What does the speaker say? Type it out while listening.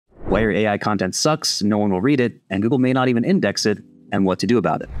why your AI content sucks, no one will read it, and Google may not even index it, and what to do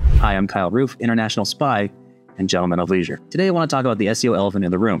about it. Hi, I'm Kyle Roof, international spy and gentleman of leisure. Today I want to talk about the SEO elephant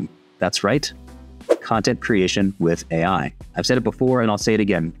in the room. That's right, content creation with AI. I've said it before and I'll say it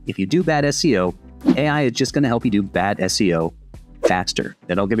again. If you do bad SEO, AI is just going to help you do bad SEO faster.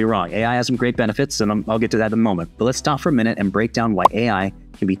 Now, don't get me wrong, AI has some great benefits, and I'll get to that in a moment. But let's stop for a minute and break down why AI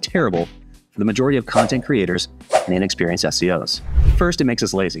can be terrible for the majority of content creators and inexperienced SEOs. First, it makes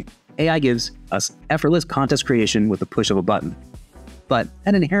us lazy. AI gives us effortless content creation with the push of a button. But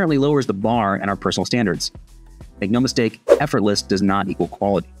that inherently lowers the bar and our personal standards. Make no mistake, effortless does not equal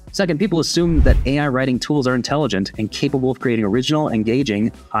quality. Second, people assume that AI writing tools are intelligent and capable of creating original,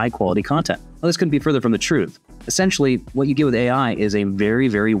 engaging, high-quality content. Well, this couldn't be further from the truth. Essentially, what you get with AI is a very,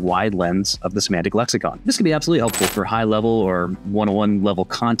 very wide lens of the semantic lexicon. This can be absolutely helpful for high-level or one-on-one level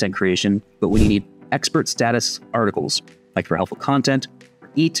content creation, but when you need expert status articles, like for helpful content or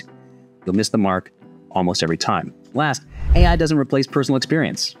EAT, you'll miss the mark almost every time. Last, AI doesn't replace personal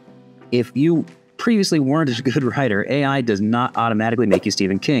experience. If you previously weren't a good writer, AI does not automatically make you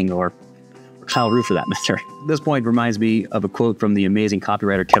Stephen King or Kyle Roof for that matter. This point reminds me of a quote from the amazing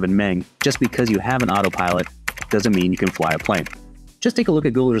copywriter Kevin Meng: just because you have an autopilot doesn't mean you can fly a plane. Just take a look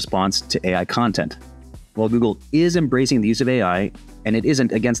at Google's response to AI content. While Google is embracing the use of AI, and it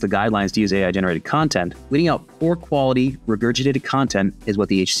isn't against the guidelines to use AI-generated content, weeding out poor quality, regurgitated content is what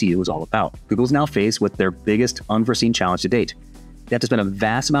the HCU is all about. Google's now faced with their biggest unforeseen challenge to date. They have to spend a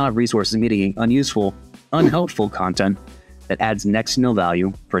vast amount of resources mitigating unuseful, unhelpful content that adds next to no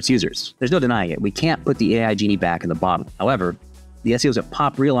value for its users. There's no denying it. We can't put the AI genie back in the bottle. However, the SEOs at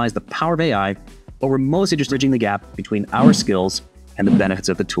Pop realize the power of AI, but we're most interested in bridging the gap between our skills and the benefits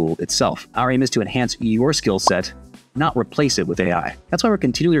of the tool itself. Our aim is to enhance your skill set, not replace it with AI. That's why we're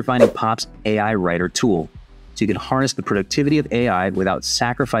continually refining Pop's AI Writer tool, so you can harness the productivity of AI without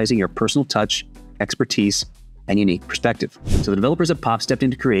sacrificing your personal touch, expertise, and unique perspective. So the developers at Pop stepped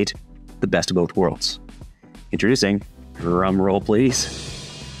in to create the best of both worlds. Introducing, drum roll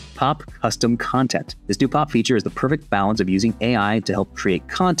please, Pop Custom Content. This new Pop feature is the perfect balance of using AI to help create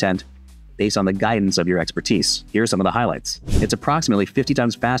content based on the guidance of your expertise. Here are some of the highlights. It's approximately 50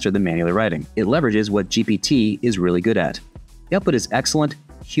 times faster than manually writing. It leverages what GPT is really good at. The output is excellent,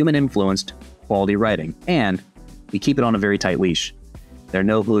 human-influenced, quality writing, and we keep it on a very tight leash. There are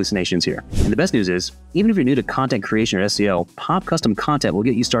no hallucinations here. And the best news is, even if you're new to content creation or SEO, Pop Custom Content will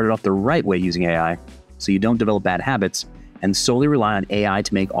get you started off the right way using AI, so you don't develop bad habits and solely rely on AI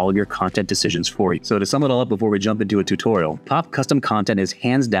to make all of your content decisions for you. So to sum it all up before we jump into a tutorial, Pop Custom Content is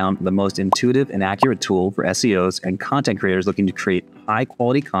hands down the most intuitive and accurate tool for SEOs and content creators looking to create high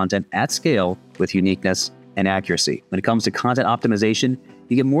quality content at scale with uniqueness and accuracy. When it comes to content optimization,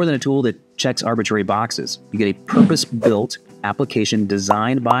 you get more than a tool that checks arbitrary boxes. You get a purpose-built application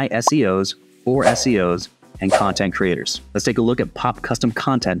designed by SEOs for SEOs and content creators. Let's take a look at Pop Custom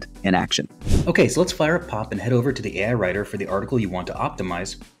Content in action. Okay, so let's fire up Pop and head over to the AI Writer for the article you want to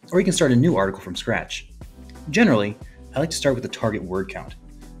optimize, or you can start a new article from scratch. Generally, I like to start with the target word count.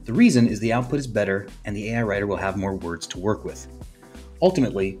 The reason is the output is better and the AI Writer will have more words to work with.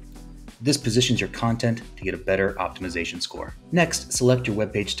 Ultimately, this positions your content to get a better optimization score. Next, select your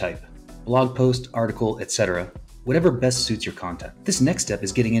web page type, blog post, article, etc., whatever best suits your content. This next step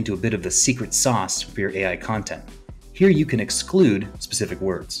is getting into a bit of the secret sauce for your AI content. Here you can exclude specific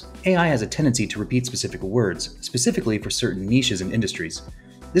words. AI has a tendency to repeat specific words, specifically for certain niches and industries.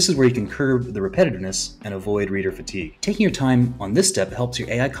 This is where you can curb the repetitiveness and avoid reader fatigue. Taking your time on this step helps your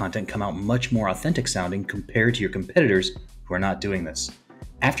AI content come out much more authentic sounding compared to your competitors who are not doing this.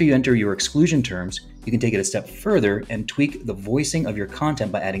 After you enter your exclusion terms, you can take it a step further and tweak the voicing of your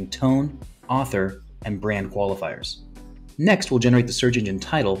content by adding tone, author, and brand qualifiers. Next, we'll generate the search engine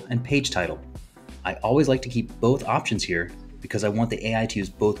title and page title. I always like to keep both options here because I want the AI to use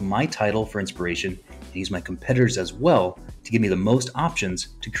both my title for inspiration and use my competitors as well to give me the most options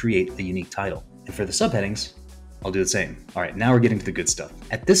to create a unique title. And for the subheadings, I'll do the same. All right, now we're getting to the good stuff.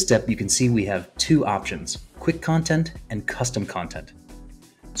 At this step, you can see we have two options: quick content and custom content.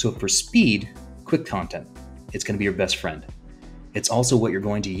 So for speed, quick content, it's going to be your best friend. It's also what you're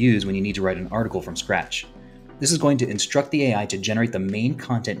going to use when you need to write an article from scratch. This is going to instruct the AI to generate the main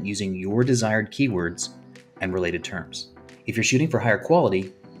content using your desired keywords and related terms. If you're shooting for higher quality,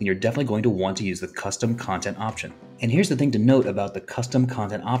 then you're definitely going to want to use the custom content option. And here's the thing to note about the custom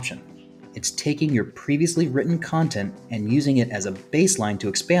content option. It's taking your previously written content and using it as a baseline to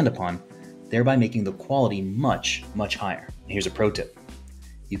expand upon, thereby making the quality much, much higher. And here's a pro tip.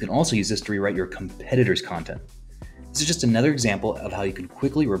 You can also use this to rewrite your competitors' content. This is just another example of how you can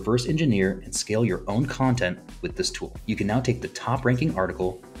quickly reverse engineer and scale your own content with this tool. You can now take the top ranking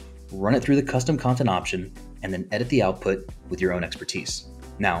article, run it through the custom content option, and then edit the output with your own expertise.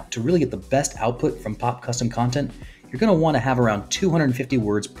 Now, to really get the best output from Pop Custom Content, you're going to want to have around 250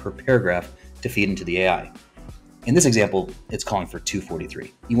 words per paragraph to feed into the AI. In this example, it's calling for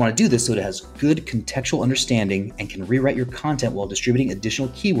 243. You want to do this so it has good contextual understanding and can rewrite your content while distributing additional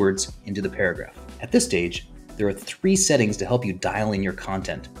keywords into the paragraph. At this stage, there are 3 settings to help you dial in your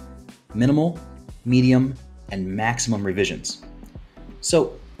content: minimal, medium, and maximum revisions.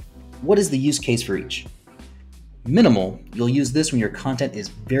 So, what is the use case for each? Minimal, you'll use this when your content is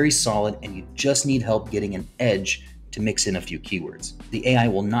very solid and you just need help getting an edge to mix in a few keywords. The AI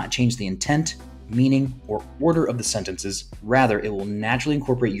will not change the intent, meaning, or order of the sentences. Rather, it will naturally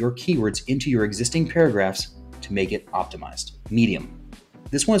incorporate your keywords into your existing paragraphs to make it optimized. Medium.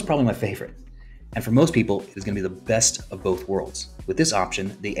 This one is probably my favorite. And for most people, it is going to be the best of both worlds. With this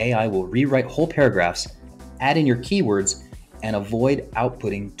option, the AI will rewrite whole paragraphs, add in your keywords, and avoid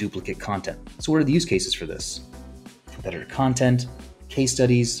outputting duplicate content. So what are the use cases for this? Competitor content, case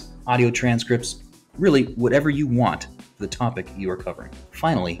studies, audio transcripts, really whatever you want for the topic you are covering.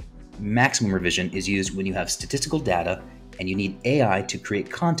 Finally, maximum revision is used when you have statistical data and you need AI to create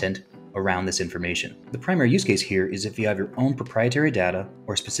content around this information. The primary use case here is if you have your own proprietary data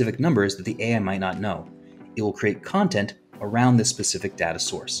or specific numbers that the AI might not know. It will create content around this specific data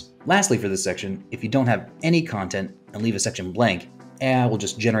source. Lastly, for this section, if you don't have any content and leave a section blank, AI will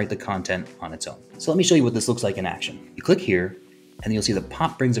just generate the content on its own. So let me show you what this looks like in action. You click here, and then you'll see the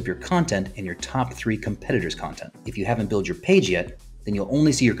pop brings up your content and your top 3 competitors' content. If you haven't built your page yet, then you'll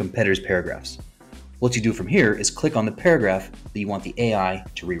only see your competitors' paragraphs. What you do from here is click on the paragraph that you want the AI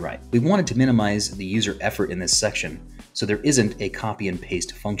to rewrite. We wanted to minimize the user effort in this section, so there isn't a copy and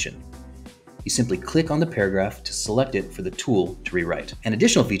paste function. You simply click on the paragraph to select it for the tool to rewrite. An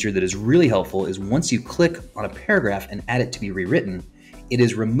additional feature that is really helpful is once you click on a paragraph and add it to be rewritten, it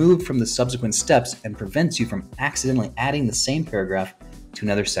is removed from the subsequent steps and prevents you from accidentally adding the same paragraph to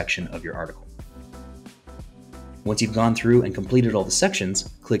another section of your article. Once you've gone through and completed all the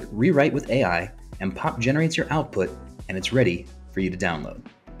sections, click Rewrite with AI, and Pop generates your output, and it's ready for you to download.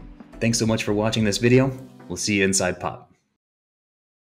 Thanks so much for watching this video. We'll see you inside Pop.